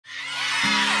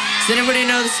Does anybody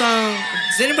know the song?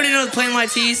 Does anybody know the Plain White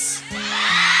Tees?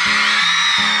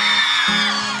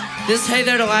 This is Hey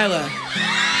There Delilah.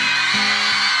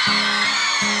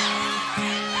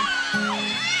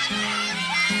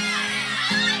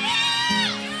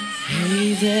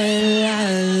 Hey there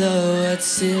Delilah,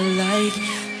 what's it like?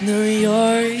 New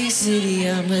York City,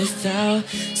 I'm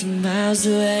 1,000 miles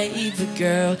away. But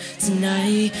girl,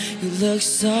 tonight you look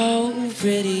so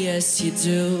pretty, yes you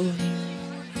do.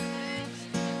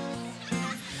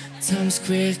 Times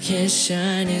Square can't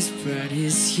shine as bright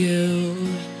as you.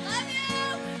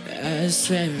 I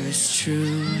swear it's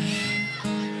true.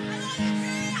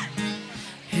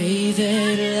 Hey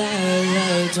there,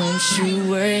 Delilah, don't you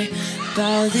worry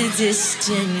about the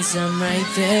distance, I'm right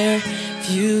there. If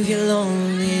you get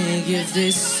lonely, give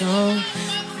this song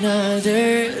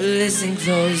another listen,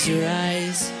 close your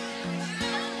eyes.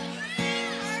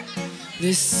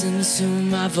 Listen to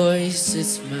my voice,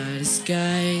 it's my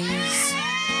disguise.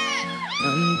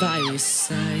 I'm by your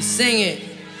side, sing it.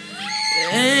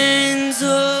 And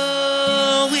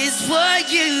oh, it's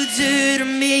what you do to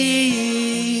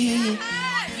me.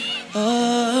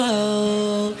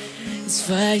 Oh, it's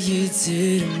what you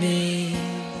do to me.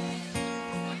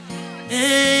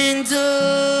 And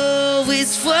oh,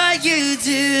 it's what you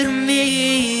do to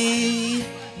me.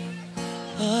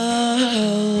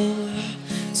 Oh,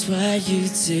 it's what you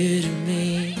do to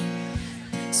me.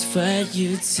 It's what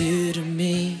you do to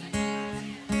me.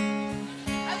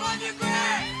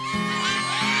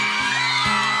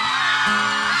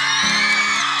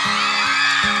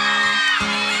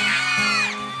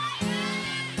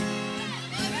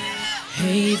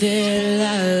 Hey there,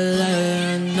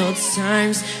 Delilah, I know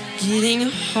time's getting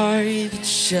hard, but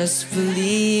just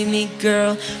believe me,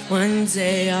 girl, one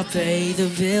day I'll pay the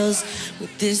bills.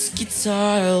 With this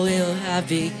guitar, we'll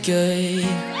have it good.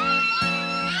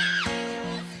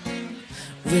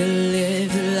 We'll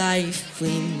live a life we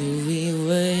knew we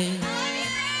would.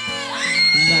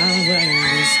 My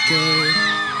word is good.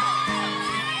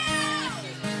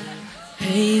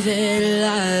 Hey there,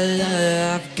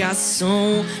 Delilah, I've got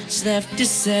so much left to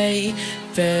say.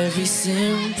 Very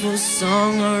simple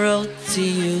song I wrote to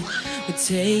you would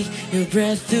take your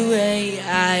breath away.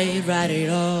 I write it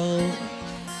all.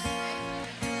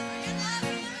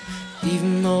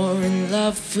 Even more in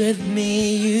love with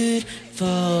me, you'd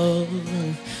fall.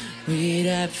 We'd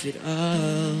have it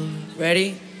all.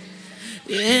 Ready?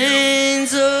 And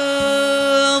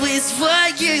oh, it's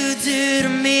what you do to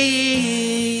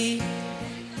me.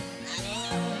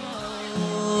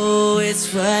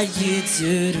 It's what you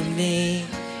do to me.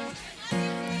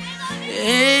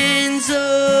 And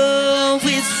oh,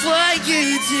 it's what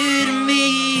you do to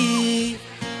me.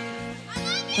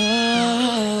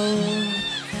 Oh,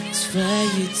 it's what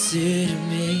you do to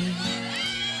me.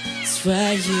 It's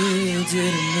what you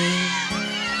do to me.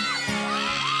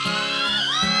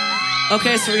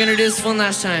 Okay, so we're gonna do this one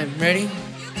last time. Ready?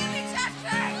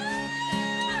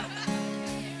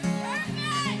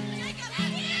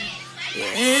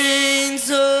 And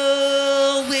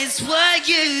oh, it's what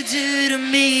you do to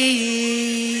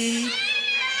me.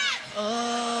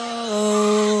 Oh,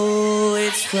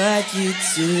 it's what you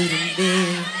do to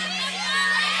me.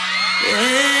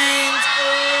 And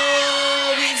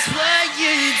oh, it's what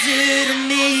you do to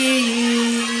me.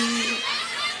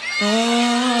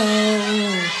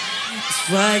 Oh, it's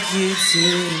what you do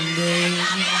to me.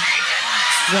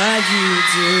 It's what you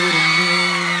do to me.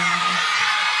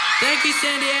 Thank you,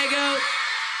 San Diego.